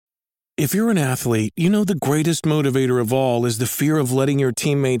If you're an athlete, you know the greatest motivator of all is the fear of letting your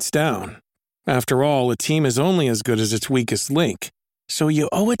teammates down. After all, a team is only as good as its weakest link. So you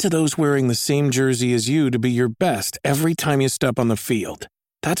owe it to those wearing the same jersey as you to be your best every time you step on the field.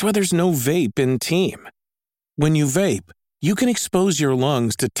 That's why there's no vape in team. When you vape, you can expose your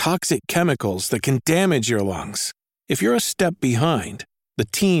lungs to toxic chemicals that can damage your lungs. If you're a step behind, the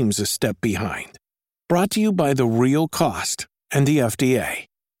team's a step behind. Brought to you by The Real Cost and the FDA.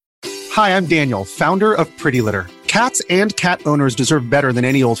 Hi, I'm Daniel, founder of Pretty Litter. Cats and cat owners deserve better than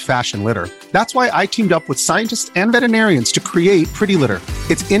any old-fashioned litter. That's why I teamed up with scientists and veterinarians to create Pretty Litter.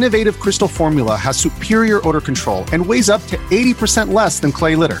 Its innovative crystal formula has superior odor control and weighs up to 80% less than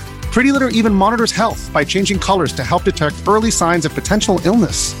clay litter. Pretty Litter even monitors health by changing colors to help detect early signs of potential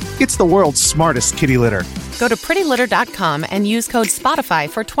illness. It's the world's smartest kitty litter. Go to prettylitter.com and use code SPOTIFY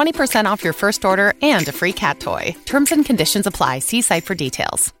for 20% off your first order and a free cat toy. Terms and conditions apply. See site for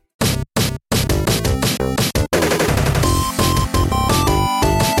details.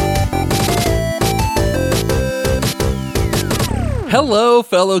 Hello,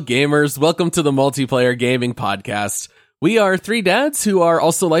 fellow gamers. Welcome to the Multiplayer Gaming Podcast. We are three dads who are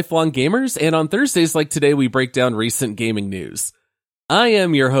also lifelong gamers, and on Thursdays like today, we break down recent gaming news. I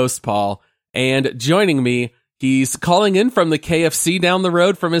am your host, Paul, and joining me, he's calling in from the KFC down the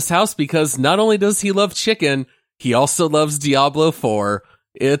road from his house because not only does he love chicken, he also loves Diablo 4.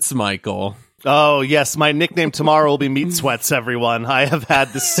 It's Michael. Oh, yes. My nickname tomorrow will be Meat Sweats, everyone. I have had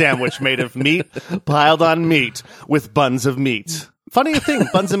this sandwich made of meat piled on meat with buns of meat. Funny thing,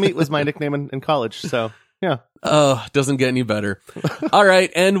 buns of meat was my nickname in college, so yeah. Oh, doesn't get any better. All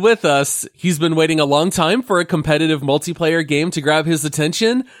right, and with us, he's been waiting a long time for a competitive multiplayer game to grab his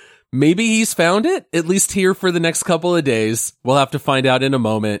attention. Maybe he's found it, at least here for the next couple of days. We'll have to find out in a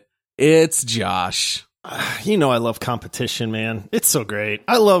moment. It's Josh. You know I love competition, man. It's so great.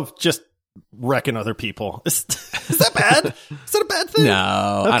 I love just wrecking other people. Is that bad? Is that a bad thing?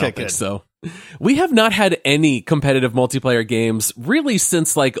 No, I don't think so. We have not had any competitive multiplayer games really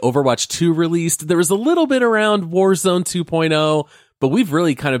since like Overwatch 2 released. There was a little bit around Warzone 2.0, but we've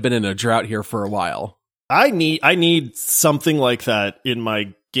really kind of been in a drought here for a while. I need something like that in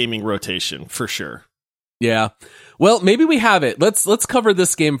my gaming rotation for sure. Yeah. Well, maybe we have it. Let's cover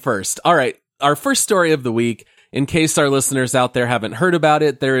this game first. All right. Our first story of the week. In case our listeners out there haven't heard about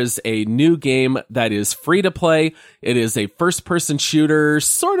it, there is a new game that is free to play. It is a first-person shooter,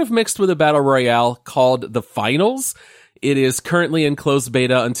 sort of mixed with a battle royale, called The Finals. It is currently in closed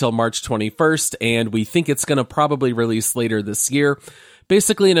beta until March 21st, and we think it's going to probably release later this year.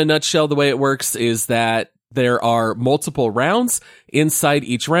 Basically, in a nutshell, the way it works is that there are multiple rounds. Inside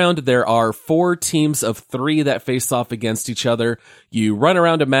each round, there are 4 teams of 3 that face off against each other. You run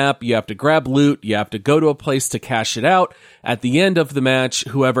around a map, you have to grab loot, you have to go to a place to cash it out. At the end of the match,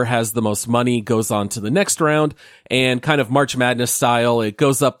 whoever has the most money goes on to the next round, and kind of March Madness style, it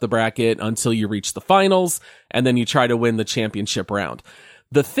goes up the bracket until you reach the finals, and then you try to win the championship round.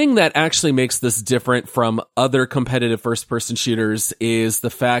 The thing that actually makes this different from other competitive first-person shooters is the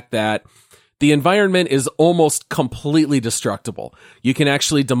fact that the environment is almost completely destructible. You can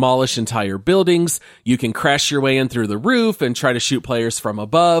actually demolish entire buildings. You can crash your way in through the roof and try to shoot players from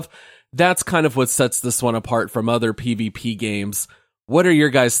above. That's kind of what sets this one apart from other PvP games. What are your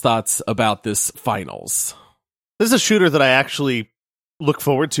guys' thoughts about this Finals? This is a shooter that I actually look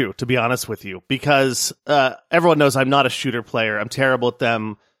forward to be honest with you, because everyone knows I'm not a shooter player. I'm terrible at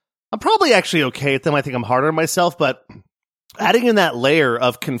them. I'm probably actually okay at them. I think I'm harder on myself, but adding in that layer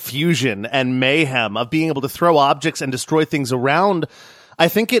of confusion and mayhem of being able to throw objects and destroy things around, I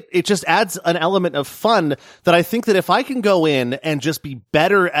think it just adds an element of fun that I think that if I can go in and just be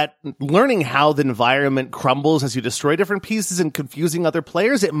better at learning how the environment crumbles as you destroy different pieces and confusing other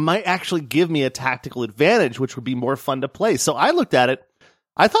players, it might actually give me a tactical advantage, which would be more fun to play. So I looked at it.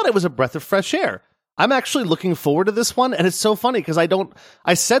 I thought it was a breath of fresh air. I'm actually looking forward to this one. And it's so funny because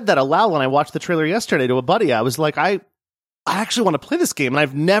I said that aloud when I watched the trailer yesterday to a buddy. I was like, I actually want to play this game, and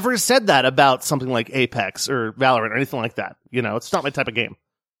I've never said that about something like Apex or Valorant or anything like that. You know, it's not my type of game.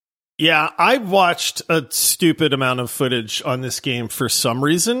 Yeah, I watched a stupid amount of footage on this game for some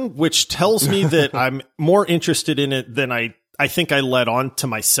reason, which tells me that I'm more interested in it than I think I let on to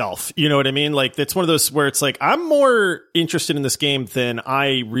myself. You know what I mean? Like, it's one of those where it's like, I'm more interested in this game than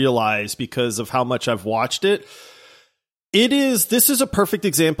I realize because of how much I've watched it. This is a perfect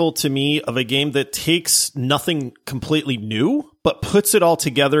example to me of a game that takes nothing completely new, but puts it all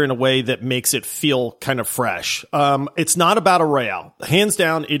together in a way that makes it feel kind of fresh. It's not a battle royale. Hands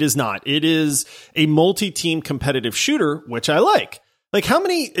down, it is not. It is a multi-team competitive shooter, which I like. Like,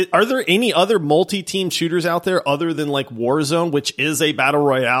 are there any other multi-team shooters out there other than like Warzone, which is a battle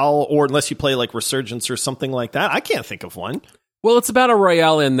royale, or unless you play like Resurgence or something like that? I can't think of one. Well, it's a battle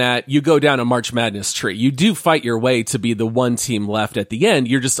royale in that you go down a March Madness tree. You do fight your way to be the one team left at the end.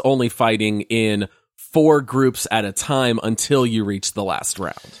 You're just only fighting in 4 groups at a time until you reach the last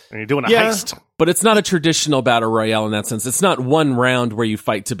round. And you're doing a heist. But it's not a traditional battle royale in that sense. It's not one round where you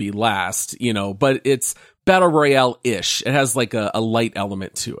fight to be last, but it's battle royale-ish. It has like a light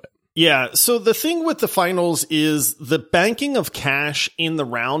element to it. Yeah, so the thing with the finals is the banking of cash in the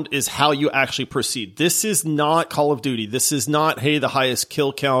round is how you actually proceed. This is not Call of Duty. This is not, hey, the highest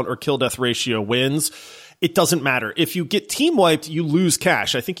kill count or kill death ratio wins. It doesn't matter. If you get team wiped, you lose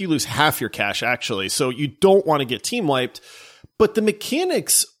cash. I think you lose half your cash, actually. So you don't want to get team wiped. But the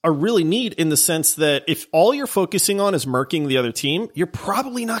mechanics are really neat in the sense that if all you're focusing on is murking the other team, you're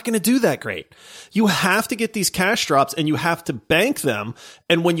probably not going to do that great. You have to get these cash drops and you have to bank them.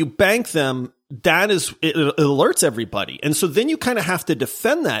 And when you bank them, it alerts everybody. And so then you kind of have to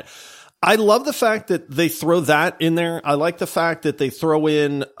defend that. I love the fact that they throw that in there. I like the fact that they throw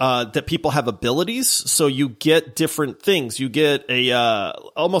in that people have abilities, so you get different things. You get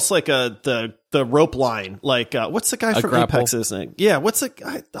almost like the rope line. Like what's the guy from Apex's name? Yeah, what's the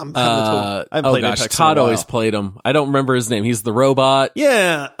guy? Todd always played him. I don't remember his name. He's the robot.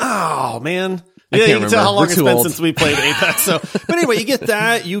 Yeah. Oh man. Yeah, you can tell how long it's been since we played Apex. But anyway, you get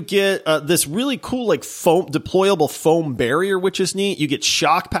that. You get this really cool, like deployable foam barrier, which is neat. You get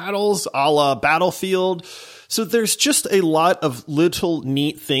shock paddles a la Battlefield. So there's just a lot of little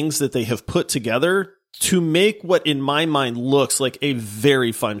neat things that they have put together to make what, in my mind, looks like a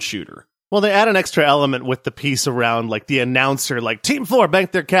very fun shooter. Well, they add an extra element with the piece around, like, the announcer, like, Team 4,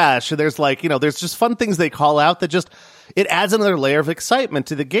 bank their cash. And there's, like, there's just fun things they call out that just, it adds another layer of excitement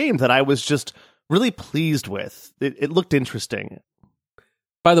to the game that I was just really pleased with. It looked interesting.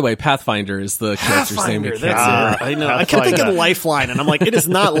 By the way, Pathfinder is the character's name. I know. I kept thinking Lifeline, and I'm like, it is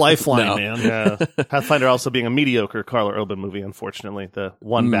not Lifeline, No. man. Yeah. Pathfinder also being a mediocre Carl Urban movie, unfortunately. The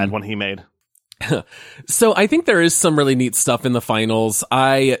one bad one he made. So I think there is some really neat stuff in the finals.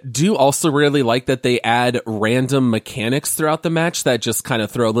 I do also really like that they add random mechanics throughout the match that just kind of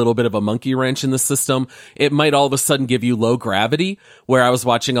throw a little bit of a monkey wrench in the system. It might all of a sudden give you low gravity, where I was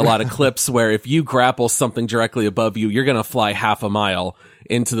watching a lot of clips where if you grapple something directly above you, you're going to fly half a mile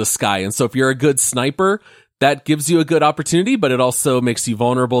into the sky. And so if you're a good sniper, that gives you a good opportunity, but it also makes you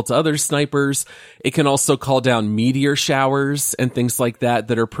vulnerable to other snipers. It can also call down meteor showers and things like that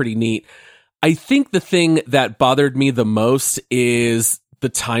are pretty neat. I think the thing that bothered me the most is the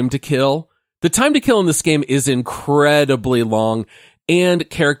time to kill. The time to kill in this game is incredibly long, and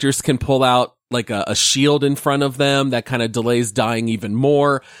characters can pull out like a shield in front of them that kind of delays dying even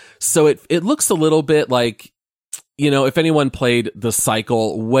more. So it looks a little bit like, if anyone played the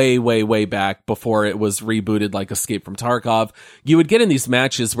cycle way, way, way back before it was rebooted like Escape from Tarkov, you would get in these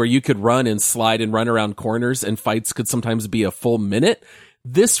matches where you could run and slide and run around corners, and fights could sometimes be a full minute.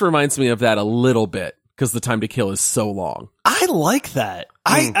 This reminds me of that a little bit because the time to kill is so long. I like that.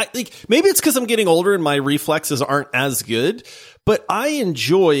 I think maybe it's because I'm getting older and my reflexes aren't as good, but I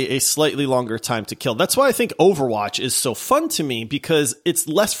enjoy a slightly longer time to kill. That's why I think Overwatch is so fun to me, because it's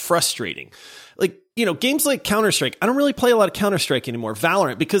less frustrating. Like, games like Counter-Strike, I don't really play a lot of Counter-Strike anymore.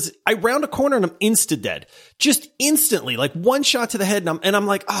 Valorant, because I round a corner and I'm insta-dead. Just instantly, like one shot to the head, and I'm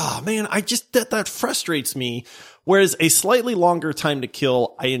like, oh man, that frustrates me. Whereas a slightly longer time to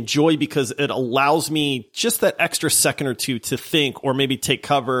kill, I enjoy because it allows me just that extra second or two to think, or maybe take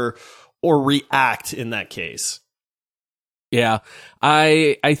cover or react in that case. Yeah,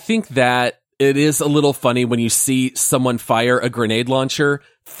 I think that it is a little funny when you see someone fire a grenade launcher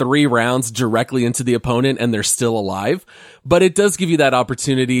 3 rounds directly into the opponent and they're still alive. But it does give you that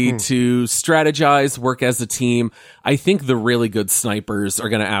opportunity to strategize, work as a team. I think the really good snipers are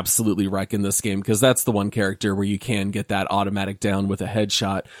going to absolutely wreck in this game, because that's the one character where you can get that automatic down with a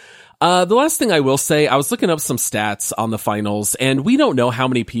headshot. The last thing I will say, I was looking up some stats on the finals, and we don't know how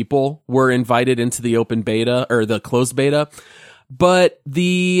many people were invited into the open beta or the closed beta, but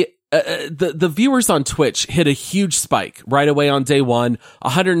the viewers on Twitch hit a huge spike right away on day one,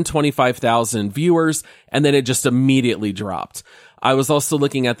 125,000 viewers, and then it just immediately dropped. I was also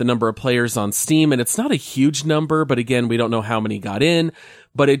looking at the number of players on Steam, and it's not a huge number, but again, we don't know how many got in,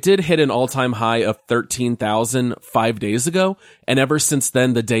 but it did hit an all-time high of 13,000 5 days ago, and ever since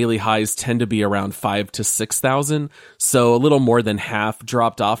then, the daily highs tend to be around 5,000 to 6,000, so a little more than half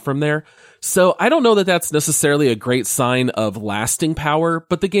dropped off from there. So I don't know that that's necessarily a great sign of lasting power,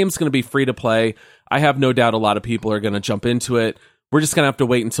 but the game's going to be free to play. I have no doubt a lot of people are going to jump into it. We're just going to have to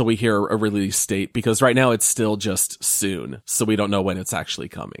wait until we hear a release date, because right now it's still just soon. So we don't know when it's actually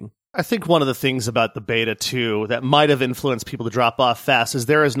coming. I think one of the things about the beta, too, that might have influenced people to drop off fast is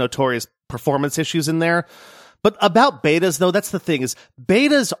there is notorious performance issues in there. But about betas, though, that's the thing, is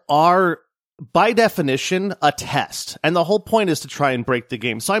betas are, by definition, a test. And the whole point is to try and break the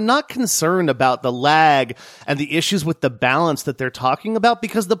game. So I'm not concerned about the lag and the issues with the balance that they're talking about,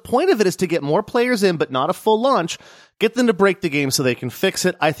 because the point of it is to get more players in, but not a full launch. Get them to break the game so they can fix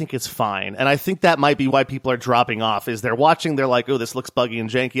it. I think it's fine. And I think that might be why people are dropping off, is they're watching, they're like, oh, this looks buggy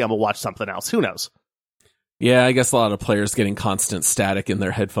and janky, I'm gonna watch something else. Who knows? Yeah, I guess a lot of players getting constant static in their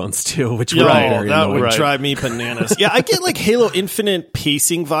headphones too, which would be that very annoying. would drive me bananas. Yeah, I get like Halo Infinite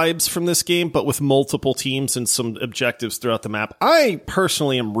pacing vibes from this game, but with multiple teams and some objectives throughout the map. I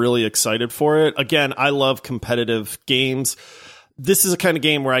personally am really excited for it. Again, I love competitive games. This is a kind of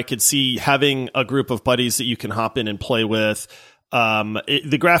game where I could see having a group of buddies that you can hop in and play with.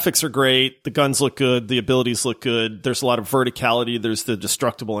 The graphics are great. The guns look good. The abilities look good. There's a lot of verticality. There's the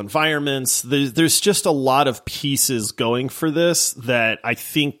destructible environments. There's just a lot of pieces going for this that I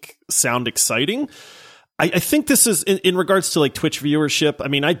think sound exciting. I think this is in regards to like Twitch viewership. I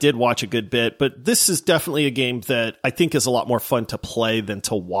mean, I did watch a good bit, but this is definitely a game that I think is a lot more fun to play than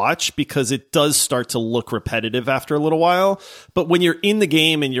to watch, because it does start to look repetitive after a little while. But when you're in the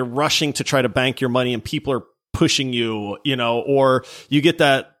game and you're rushing to try to bank your money and people are pushing you, or you get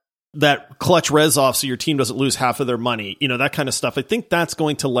that clutch res off so your team doesn't lose half of their money, that kind of stuff. I think that's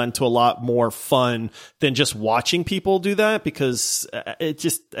going to lend to a lot more fun than just watching people do that, because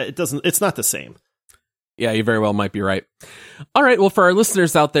it's not the same. Yeah, you very well might be right. All right. Well, for our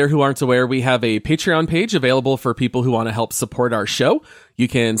listeners out there who aren't aware, we have a Patreon page available for people who want to help support our show. You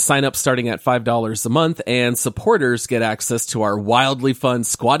can sign up starting at $5 a month, and supporters get access to our wildly fun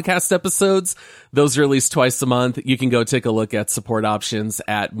Squadcast episodes. Those are released twice a month. You can go take a look at support options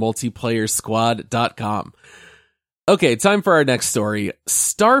at multiplayersquad.com. Okay, time for our next story.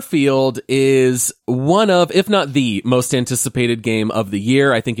 Starfield is one of, if not the most anticipated game of the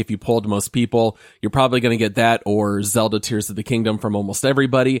year. I think if you polled most people, you're probably going to get that or Zelda Tears of the Kingdom from almost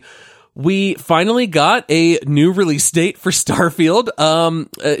everybody. We finally got a new release date for Starfield.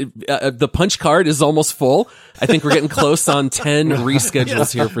 The punch card is almost full. I think we're getting close on 10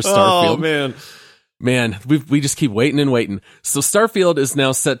 reschedules here for Starfield. Oh, man. Man, we just keep waiting and waiting. So Starfield is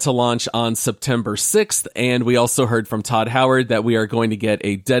now set to launch on September 6th, and we also heard from Todd Howard that we are going to get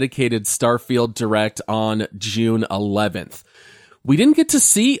a dedicated Starfield Direct on June 11th. We didn't get to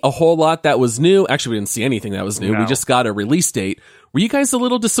see a whole lot that was new. Actually, we didn't see anything that was new. No. We just got a release date. Were you guys a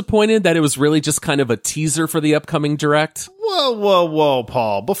little disappointed that it was really just kind of a teaser for the upcoming Direct? Whoa,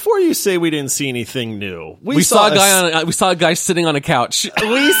 Paul. Before you say we didn't see anything new, we saw a guy sitting on a couch. There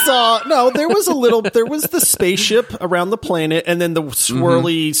was the spaceship around the planet, and then the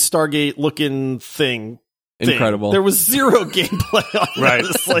swirly Stargate looking thing. Incredible. There was zero gameplay on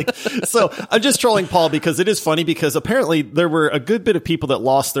this. So I'm just trolling Paul, because it is funny, because apparently there were a good bit of people that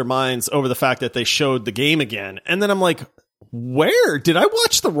lost their minds over the fact that they showed the game again. And then I'm like, where did I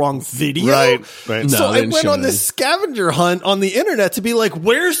watch the wrong video? Right. No, so I went on this scavenger hunt on the internet to be like,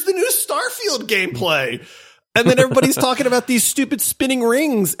 where's the new Starfield gameplay? And then everybody's talking about these stupid spinning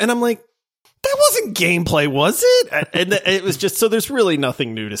rings. And I'm like, that wasn't gameplay, was it? And it was just, so there's really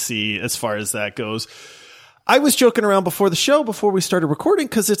nothing new to see as far as that goes. I was joking around before the show, before we started recording,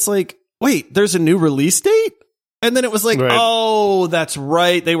 because it's like, wait, there's a new release date? And then it was like, Oh, that's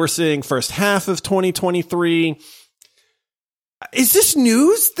right. They were saying first half of 2023. Is this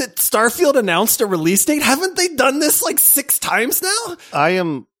news that Starfield announced a release date? Haven't they done this like 6 times now?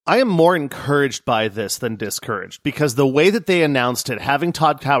 I am more encouraged by this than discouraged, because the way that they announced it, having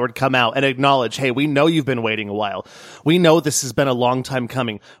Todd Howard come out and acknowledge, hey, we know you've been waiting a while. We know this has been a long time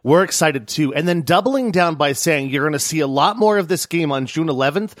coming. We're excited too. And then doubling down by saying you're going to see a lot more of this game on June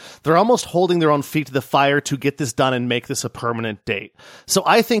 11th. They're almost holding their own feet to the fire to get this done and make this a permanent date. So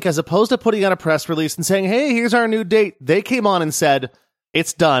I think, as opposed to putting out a press release and saying, hey, here's our new date, they came on and said,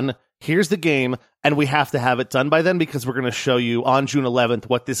 it's done. Here's the game, and we have to have it done by then, because we're going to show you on June 11th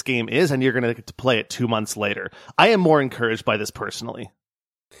what this game is, and you're going to get to play it 2 months later. I am more encouraged by this personally.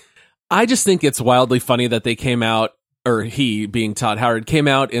 I just think it's wildly funny that they came out, or he, being Todd Howard, came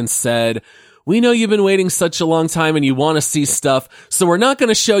out and said, we know you've been waiting such a long time and you want to see stuff, so we're not going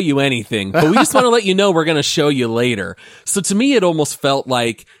to show you anything, but we just want to let you know we're going to show you later. So to me, it almost felt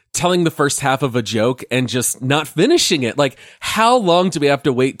like telling the first half of a joke and just not finishing it. Like, how long do we have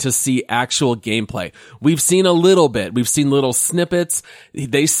to wait to see actual gameplay? We've seen a little bit. We've seen little snippets.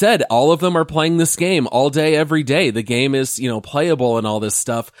 They said all of them are playing this game all day, every day. The game is, playable and all this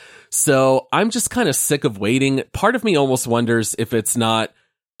stuff. So I'm just kind of sick of waiting. Part of me almost wonders if it's not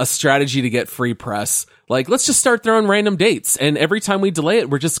a strategy to get free press. Like, let's just start throwing random dates. And every time we delay it,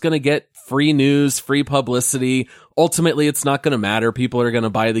 we're just going to get free news, free publicity. Ultimately, it's not going to matter. People are going to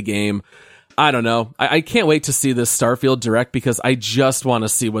buy the game. I don't know. I can't wait to see this Starfield Direct because I just want to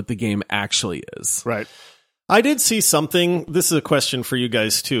see what the game actually is. Right. I did see something. This is a question for you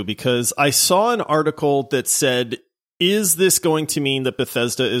guys too, because I saw an article that said, is this going to mean that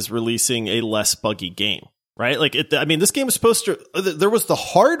Bethesda is releasing a less buggy game? Right? Like, this game was supposed to, there was the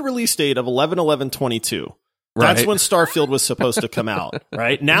hard release date of 11/11/22. That's when Starfield was supposed to come out,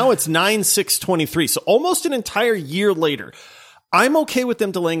 right? Now it's 9/6/23. So almost an entire year later. I'm okay with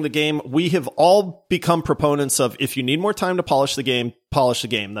them delaying the game. We have all become proponents of, if you need more time to polish the game.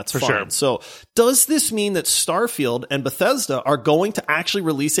 That's fine. Sure. So does this mean that Starfield and Bethesda are going to actually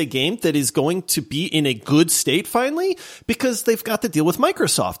release a game that is going to be in a good state finally? Because they've got to deal with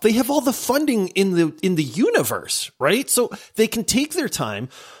Microsoft. They have all the funding in the universe, right? So they can take their time.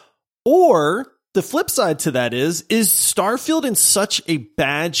 Or the flip side to that is Starfield in such a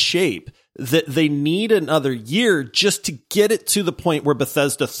bad shape that they need another year just to get it to the point where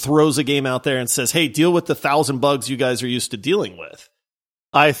Bethesda throws a game out there and says, hey, deal with the 1,000 bugs you guys are used to dealing with?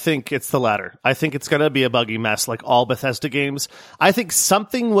 I think it's the latter. I think it's going to be a buggy mess like all Bethesda games. I think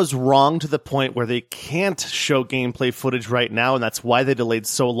something was wrong to the point where they can't show gameplay footage right now, and that's why they delayed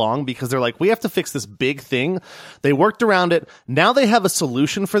so long, because they're like, we have to fix this big thing. They worked around it. Now they have a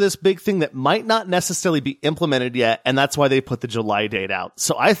solution for this big thing that might not necessarily be implemented yet, and that's why they put the July date out.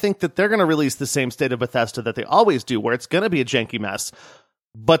 So I think that they're going to release the same state of Bethesda that they always do, where it's going to be a janky mess,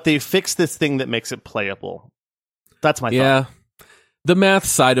 but they fixed this thing that makes it playable. That's my thought. The math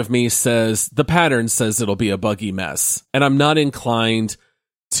side of me says, the pattern says it'll be a buggy mess. And I'm not inclined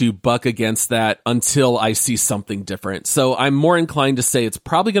to buck against that until I see something different. So I'm more inclined to say it's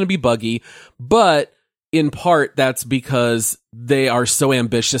probably going to be buggy, but in part that's because they are so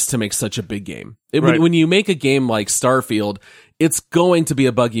ambitious to make such a big game. When you make a game like Starfield, it's going to be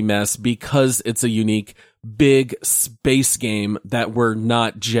a buggy mess because it's a unique, big space game that we're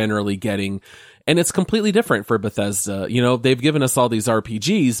not generally getting. And it's completely different for Bethesda. They've given us all these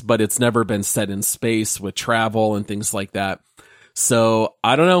RPGs, but it's never been set in space with travel and things like that. So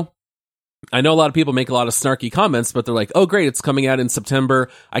I don't know. I know a lot of people make a lot of snarky comments, but they're like, oh, great, it's coming out in September.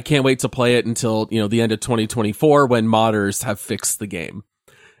 I can't wait to play it until, the end of 2024 when modders have fixed the game.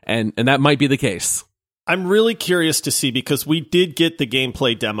 And that might be the case. I'm really curious to see, because we did get the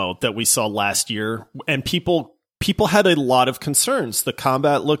gameplay demo that we saw last year, and people had a lot of concerns. The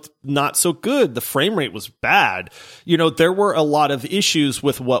combat looked not so good. The frame rate was bad. There were a lot of issues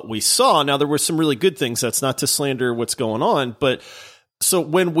with what we saw. Now, there were some really good things. That's not to slander what's going on. But so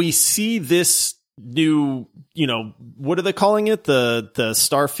when we see this new, what are they calling it? The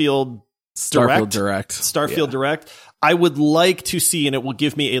Starfield Direct. Starfield Direct. I would like to see, and it will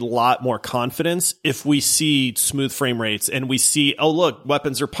give me a lot more confidence if we see smooth frame rates and we see, oh, look,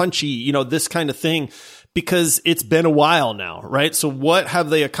 weapons are punchy, this kind of thing. Because it's been a while now, right? So what have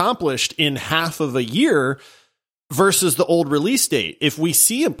they accomplished in half of a year versus the old release date? If we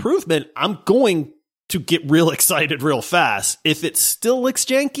see improvement, I'm going to get real excited real fast. If it still looks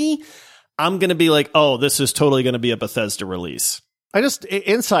janky, I'm going to be like, oh, this is totally going to be a Bethesda release.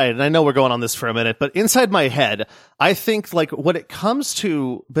 Inside, and I know we're going on this for a minute, but inside my head, I think, like, when it comes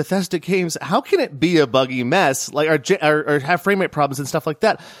to Bethesda games, how can it be a buggy mess, like, or have frame rate problems and stuff like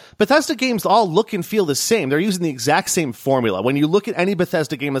that? Bethesda games all look and feel the same. They're using the exact same formula. When you look at any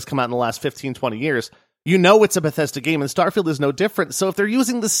Bethesda game that's come out in the last 15, 20 years, it's a Bethesda game, and Starfield is no different. So if they're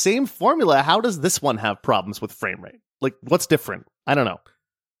using the same formula, how does this one have problems with frame rate? Like, what's different? I don't know.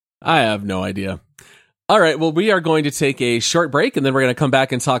 I have no idea. All right, well, we are going to take a short break, and then we're going to come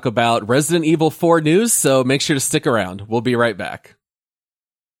back and talk about Resident Evil 4 news, so make sure to stick around. We'll be right back.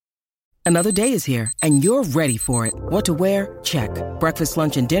 Another day is here, and you're ready for it. What to wear? Check. Breakfast,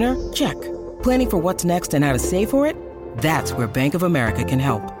 lunch, and dinner? Check. Planning for what's next and how to save for it? That's where Bank of America can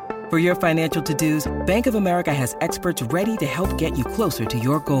help. For your financial to-dos, Bank of America has experts ready to help get you closer to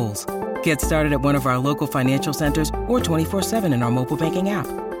your goals. Get started at one of our local financial centers or 24/7 in our mobile banking app.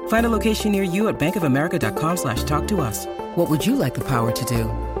 Find a location near you at bankofamerica.com/talktous. What would you like the power to do?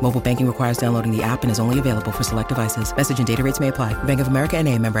 Mobile banking requires downloading the app and is only available for select devices. Message and data rates may apply. Bank of America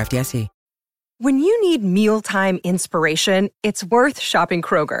NA, member FDIC. When you need mealtime inspiration, it's worth shopping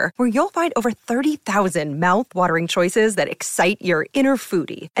Kroger, where you'll find over 30,000 mouth-watering choices that excite your inner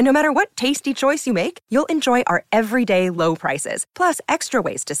foodie. And no matter what tasty choice you make, you'll enjoy our everyday low prices, plus extra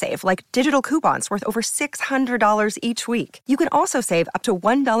ways to save, like digital coupons worth over $600 each week. You can also save up to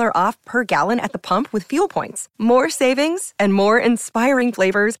 $1 off per gallon at the pump with fuel points. More savings and more inspiring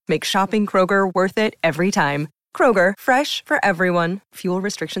flavors make shopping Kroger worth it every time. Kroger, fresh for everyone. Fuel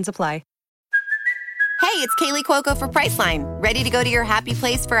restrictions apply. Hey, it's Kaylee Cuoco for Priceline. Ready to go to your happy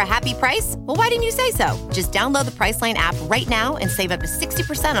place for a happy price? Well, why didn't you say so? Just download the Priceline app right now and save up to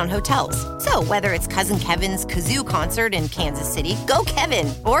 60% on hotels. So whether it's Cousin Kevin's Kazoo Concert in Kansas City, go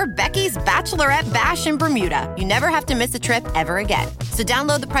Kevin, or Becky's Bachelorette Bash in Bermuda, you never have to miss a trip ever again. So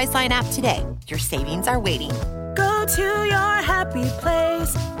download the Priceline app today. Your savings are waiting. Go to your happy place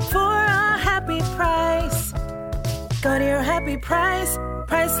for a happy price. Go to your happy price,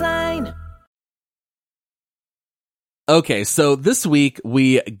 Priceline. Okay, so this week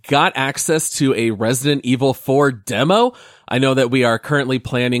we got access to a Resident Evil 4 demo. I know that we are currently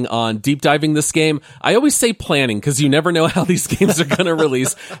planning on deep diving this game. I always say planning because you never know how these games are going to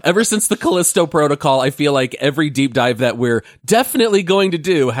release. Ever since the Callisto Protocol, I feel like every deep dive that we're definitely going to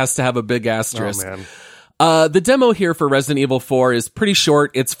do has to have a big asterisk. Oh, man. The demo here for Resident Evil 4 is pretty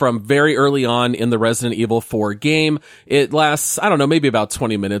short. It's from very early on in the Resident Evil 4 game. It lasts, I don't know, maybe about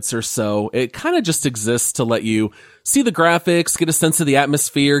 20 minutes or so. It kind of just exists to let you see the graphics, get a sense of the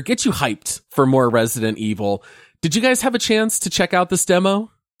atmosphere, get you hyped for more Resident Evil. Did you guys have a chance to check out this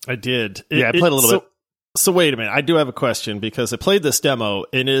demo? I did. I played a little bit. So wait a minute. I do have a question because I played this demo,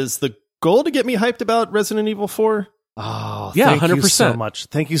 and is the goal to get me hyped about Resident Evil 4? Oh, yeah, thank 100%. you so much.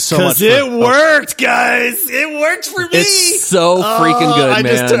 Thank you so much. Because it worked, guys. It worked for me. It's so freaking good,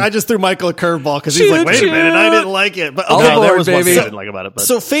 man. I just threw Michael a curveball because he's like, wait a minute, I didn't like it. But All okay, aboard, there was one baby. thing I didn't like about it. But.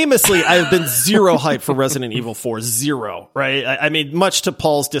 So famously, I have been zero hype for Resident Evil 4. Zero, right? I mean, much to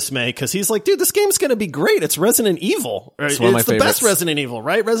Paul's dismay, because he's like, dude, this game's going to be great. It's Resident Evil. Right? It's one of my the favorites. best Resident Evil,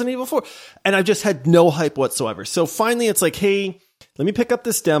 right? Resident Evil 4. And I've just had no hype whatsoever. So finally, it's like, hey, let me pick up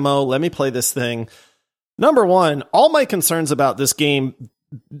this demo. Let me play this thing. Number one, all my concerns about this game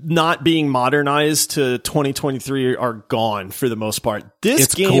not being modernized to 2023 are gone for the most part. This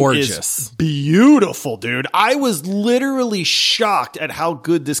It's game gorgeous. is beautiful, dude. I was literally shocked at how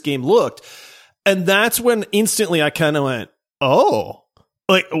good this game looked. And that's when instantly I kind of went, oh,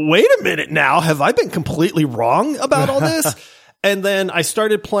 like, wait a minute now. Have I been completely wrong about all this? And then I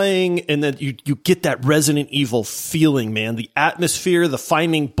started playing, and then you get that Resident Evil feeling, man. The atmosphere, the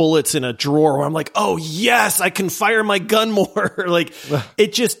finding bullets in a drawer where I'm like, oh, yes, I can fire my gun more. Like,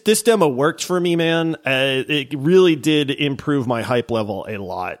 this demo worked for me, man. It really did improve my hype level a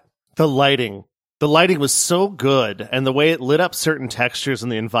lot. The lighting was so good, and the way it lit up certain textures in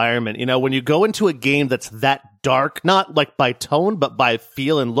the environment. You know, when you go into a game that's that dark, not like by tone, but by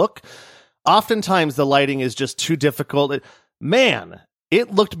feel and look, oftentimes the lighting is just too difficult. Man,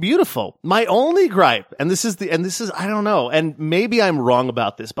 it looked beautiful. My only gripe, and this is I don't know, and maybe I'm wrong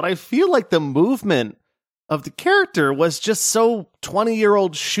about this, but I feel like the movement of the character was just so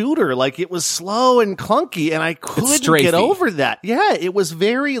 20-year-old shooter. Like, it was slow and clunky, and I couldn't get over that. Yeah, it was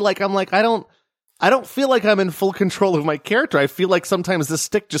very like, I'm like, I don't feel like I'm in full control of my character. I feel like sometimes the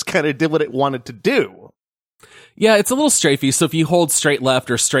stick just kind of did what it wanted to do. Yeah, it's a little strafey. So if you hold straight left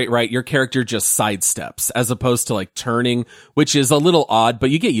or straight right, your character just sidesteps as opposed to like turning, which is a little odd,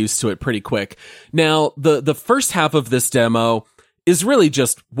 but you get used to it pretty quick. Now, the first half of this demo is really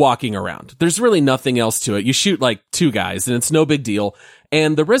just walking around. There's really nothing else to it. You shoot like 2 guys and it's no big deal.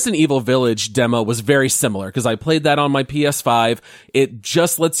 And the Resident Evil Village demo was very similar because I played that on my PS5. It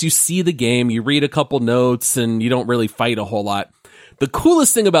just lets you see the game. You read a couple notes and you don't really fight a whole lot. The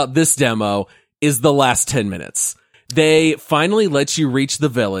coolest thing about this demo is the last 10 minutes. They finally let you reach the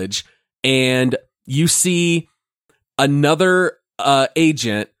village and you see another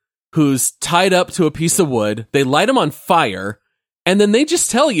agent who's tied up to a piece of wood. They light him on fire and then they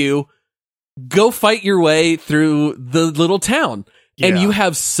just tell you, go fight your way through the little town. Yeah. And you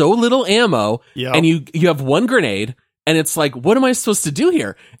have so little ammo and you have 1 grenade. And it's like, what am I supposed to do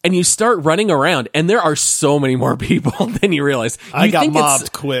here? And you start running around, and there are so many more people than you realize. I got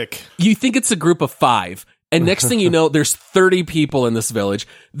mobbed quick. You think it's a group of 5, and next thing you know, there's 30 people in this village.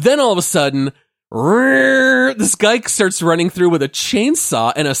 Then all of a sudden, this guy starts running through with a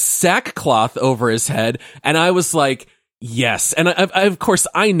chainsaw and a sackcloth over his head, and I was like, yes. And I of course,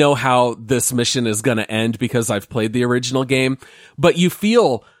 I know how this mission is going to end because I've played the original game, but you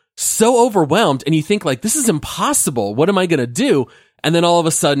feel so overwhelmed and you think like, this is impossible. What am I going to do? And then all of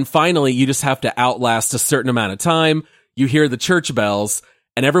a sudden, finally, you just have to outlast a certain amount of time. You hear the church bells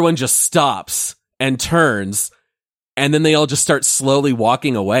and everyone just stops and turns, and then they all just start slowly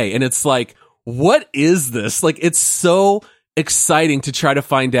walking away. And it's like, what is this? Like, it's so exciting to try to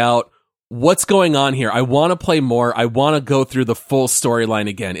find out what's going on here. I want to play more. I want to go through the full storyline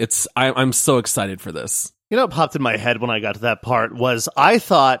again. I'm so excited for this. You know what popped in my head when I got to that part was I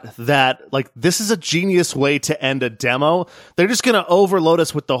thought that, like, this is a genius way to end a demo. They're just going to overload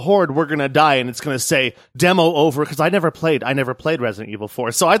us with the horde. We're going to die, and it's going to say demo over, because I never played Resident Evil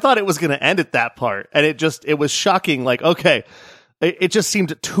 4. So I thought it was going to end at that part, and it was shocking. Like, okay, it just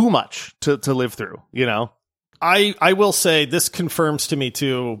seemed too much to live through, you know? I will say this confirms to me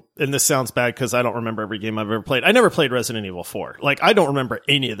too, and this sounds bad because I don't remember every game I've ever played. I never played Resident Evil 4. Like, I don't remember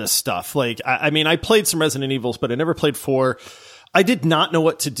any of this stuff. Like, I mean, I played some Resident Evils, but I never played 4. I did not know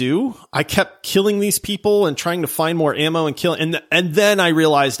what to do. I kept killing these people and trying to find more ammo and kill. And then I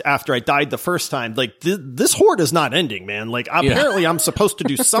realized after I died the first time, like, this horde is not ending, man. Like, apparently I'm supposed to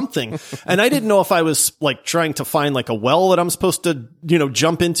do something. And I didn't know if I was like trying to find like a well that I'm supposed to,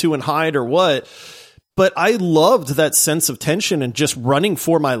 jump into and hide or what. But I loved that sense of tension and just running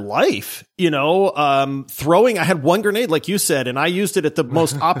for my life, throwing. I had one grenade, like you said, and I used it at the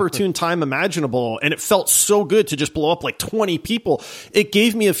most opportune time imaginable. And it felt so good to just blow up like 20 people. It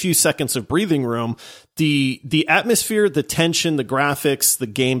gave me a few seconds of breathing room. The atmosphere, the tension, the graphics, the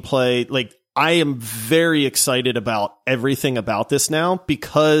gameplay, like, I am very excited about everything about this now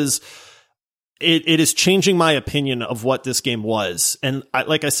because it is changing my opinion of what this game was. And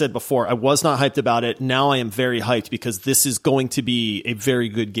like I said before, I was not hyped about it. Now I am very hyped because this is going to be a very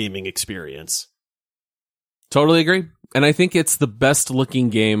good gaming experience. Totally agree. And I think it's the best looking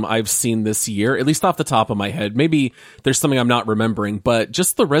game I've seen this year, at least off the top of my head. Maybe there's something I'm not remembering, but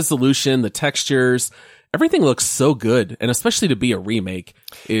just the resolution, the textures, everything looks so good, and especially to be a remake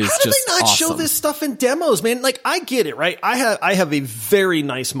is just awesome. How did they not show this stuff in demos, man? Like, I get it, right? I have a very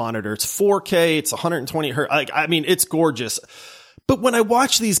nice monitor. It's 4K. It's 120 hertz. I mean, it's gorgeous. But when I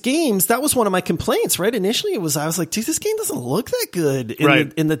watch these games, that was one of my complaints, right? Initially, I was like, dude, this game doesn't look that good.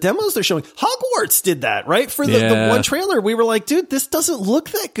 In the demos they're showing, Hogwarts did that, right? For the one trailer, we were like, dude, this doesn't look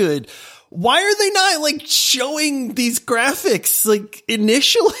that good. Why are they not like showing these graphics like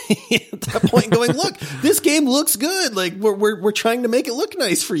initially at that point going, look, this game looks good. Like we're trying to make it look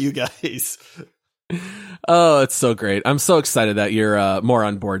nice for you guys. Oh, it's so great. I'm so excited that you're more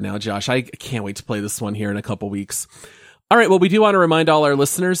on board now, Josh. I can't wait to play this one here in a couple weeks. All right. Well, we do want to remind all our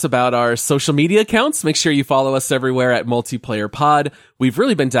listeners about our social media accounts. Make sure you follow us everywhere at Multiplayer Pod. We've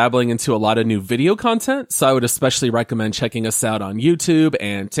really been dabbling into a lot of new video content, so I would especially recommend checking us out on YouTube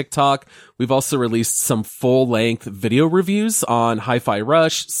and TikTok. We've also released some full-length video reviews on Hi-Fi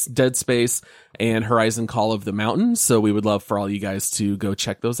Rush, Dead Space, and Horizon Call of the Mountain, so we would love for all you guys to go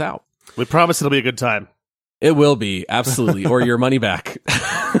check those out. We promise it'll be a good time. It will be, absolutely, or your money back.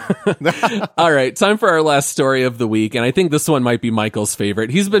 All right, time for our last story of the week, and I think this one might be Michael's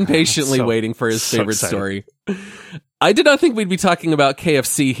favorite. He's been patiently waiting for his favorite story. I did not think we'd be talking about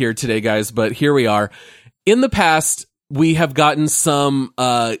KFC here today, guys, but here we are. In the past, we have gotten some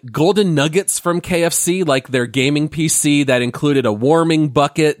golden nuggets from KFC, like their gaming PC that included a warming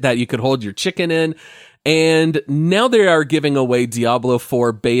bucket that you could hold your chicken in. And now they are giving away Diablo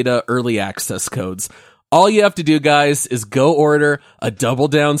 4 beta early access codes. All you have to do, guys, is go order a Double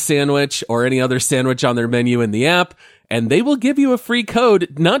Down sandwich or any other sandwich on their menu in the app, and they will give you a free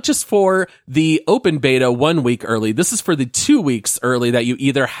code, not just for the open beta 1 week early. This is for the 2 weeks early that you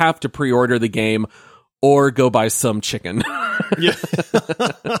either have to pre-order the game or go buy some chicken. Yeah.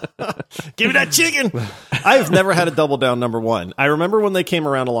 Give me that chicken. I've never had a Double Down #1. I remember when they came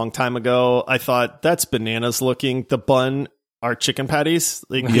around a long time ago, I thought, that's bananas looking. The bun are chicken patties.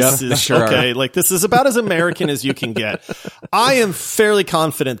 Like, this is sure okay. Like, this is about as American as you can get. I am fairly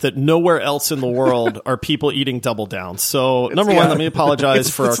confident that nowhere else in the world are people eating Double Down. So, number one, let me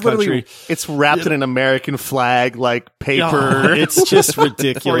apologize for our country. It's wrapped in an American flag, like paper. It's just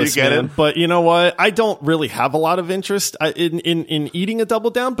ridiculous, you get man. it. But you know what? I don't really have a lot of interest in eating a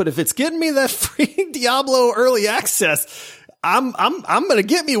Double Down. But if it's getting me that free Diablo early access, I'm going to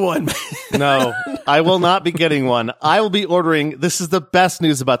get me one. No, I will not be getting one. I will be ordering. This is the best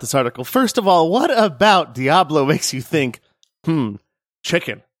news about this article. First of all, what about Diablo makes you think,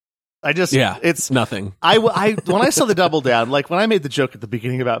 chicken? It's nothing. When I saw the Double Down, like when I made the joke at the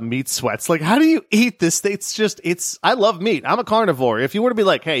beginning about meat sweats, like, how do you eat this? I love meat. I'm a carnivore. If you were to be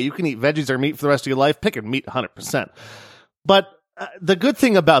like, hey, you can eat veggies or meat for the rest of your life, pick a meat 100%. But the good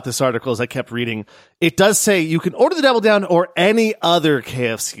thing about this article, as I kept reading, it does say you can order the Double Down or any other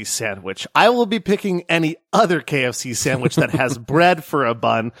KFC sandwich. I will be picking any other KFC sandwich that has bread for a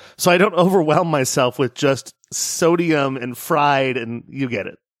bun, so I don't overwhelm myself with just sodium and fried, and you get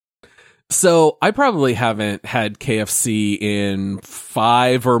it. So I probably haven't had KFC in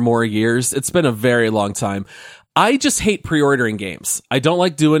 5 or more years. It's been a very long time. I just hate pre-ordering games. I don't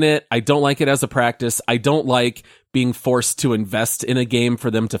like doing it. I don't like it as a practice. I don't like being forced to invest in a game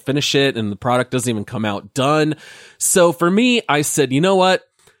for them to finish it, and the product doesn't even come out done. So for me, I said, you know what?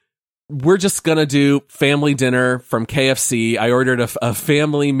 We're just going to do family dinner from KFC. I ordered a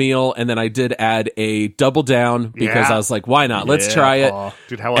family meal, and then I did add a Double Down because I was like, why not? Let's try it.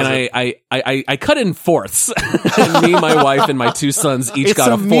 Dude, how was it? I cut it in fourths. And me, my wife, and my 2 sons each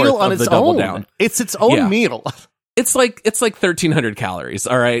got a fourth of the Double Down. It's its own meal. It's like 1,300 calories.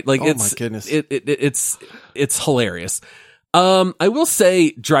 All right. Like, my goodness. It's hilarious. I will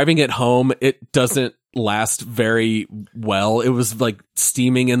say driving it home, it doesn't last very well. It was like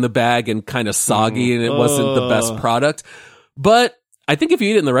steaming in the bag and kind of soggy, and it wasn't the best product. But I think if you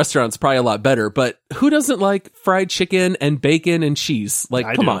eat it in the restaurant, it's probably a lot better. But who doesn't like fried chicken and bacon and cheese?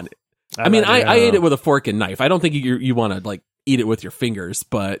 Like, come on. I mean, I ate it with a fork and knife. I don't think you want to like eat it with your fingers,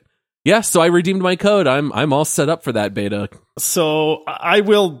 but yeah, so I redeemed my code. I'm all set up for that beta. So I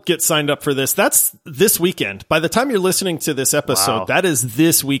will get signed up for this. That's this weekend. By the time you're listening to this episode, that is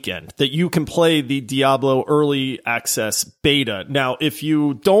this weekend that you can play the Diablo early access beta. Now, if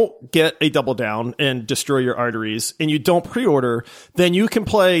you don't get a Double Down and destroy your arteries and you don't pre-order, then you can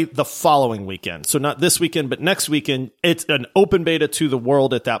play the following weekend. So not this weekend, but next weekend. It's an open beta to the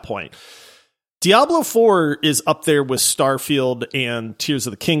world at that point. Diablo 4 is up there with Starfield and Tears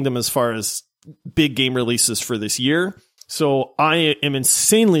of the Kingdom as far as big game releases for this year. So I am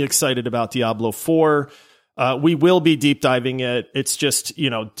insanely excited about Diablo 4. We will be deep diving it. It's just,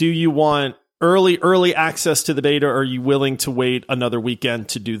 do you want early access to the beta, or are you willing to wait another weekend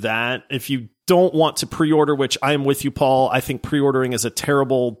to do that? If you don't want to pre-order, which I am with you, Paul, I think pre-ordering is a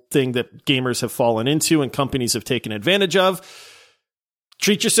terrible thing that gamers have fallen into and companies have taken advantage of.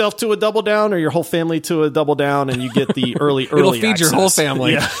 Treat yourself to a Double Down or your whole family to a Double Down, and you get the early It'll feed access. your whole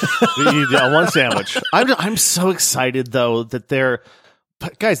family. Yeah. One sandwich. I'm so excited, though, that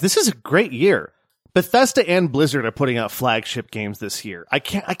guys, this is a great year. Bethesda and Blizzard are putting out flagship games this year. I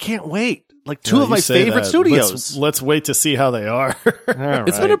can't wait. Like two of my favorite studios. Let's wait to see how they are. Right.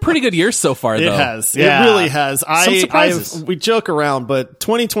 It's been a pretty good year so far, though. It has. Yeah. It really has. Some surprises. We joke around, but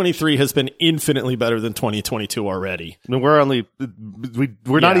 2023 has been infinitely better than 2022 already. I mean,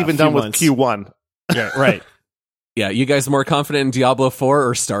 we're not even done with Q1. Yeah, right. Yeah, you guys more confident in Diablo 4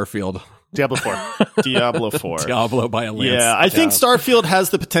 or Starfield? Diablo 4. Diablo 4. Diablo by a lance. Yeah, I think Starfield has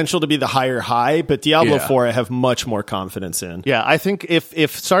the potential to be the higher high, but Diablo 4 I have much more confidence in. Yeah, I think if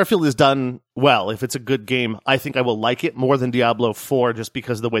Starfield is done well, if it's a good game, I think I will like it more than Diablo 4 just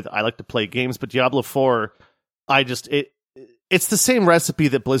because of the way that I like to play games. But Diablo 4, it's the same recipe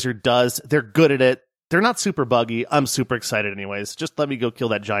that Blizzard does. They're good at it. They're not super buggy. I'm super excited anyways. Just let me go kill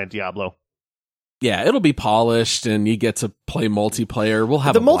that giant Diablo. Yeah, it'll be polished, and you get to play multiplayer. We'll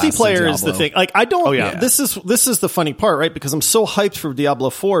have the a blast multiplayer in is the Diablo. thing. Like, I don't. Oh, yeah. This is the funny part, right? Because I'm so hyped for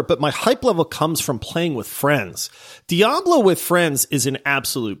Diablo 4, but my hype level comes from playing with friends. Diablo with friends is an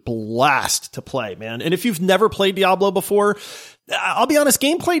absolute blast to play, man. And if you've never played Diablo before, I'll be honest,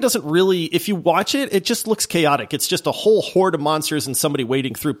 gameplay doesn't really, if you watch it, it just looks chaotic. It's just a whole horde of monsters and somebody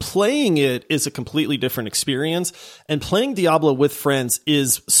wading through. Playing it is a completely different experience. And playing Diablo with friends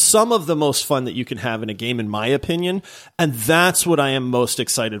is some of the most fun that you can have in a game, in my opinion. And that's what I am most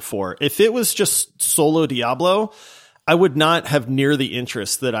excited for. If it was just solo Diablo, I would not have near the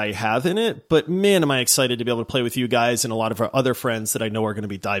interest that I have in it. But man, am I excited to be able to play with you guys and a lot of our other friends that I know are going to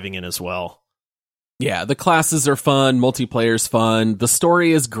be diving in as well. Yeah, the classes are fun, multiplayer's fun, the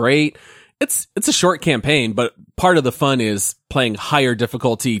story is great. It's a short campaign, but part of the fun is playing higher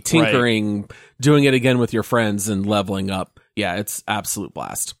difficulty, tinkering, doing it again with your friends, and leveling up. Yeah, it's absolute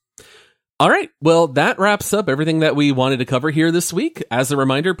blast. All right, well, that wraps up everything that we wanted to cover here this week. As a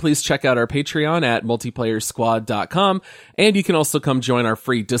reminder, please check out our Patreon at multiplayersquad.com, and you can also come join our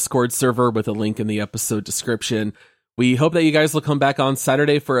free Discord server with a link in the episode description. We hope that you guys will come back on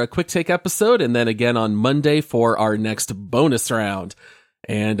Saturday for a quick take episode, and then again on Monday for our next bonus round.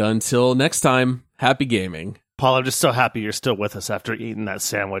 And until next time, happy gaming. Paul, I'm just so happy you're still with us after eating that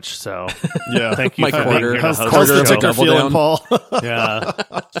sandwich. So yeah, thank you Mike for Porter. being here. How's the ticker feeling, Paul? Yeah,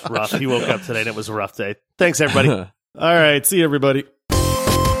 it's rough. He woke up today and it was a rough day. Thanks, everybody. All right, see you, everybody.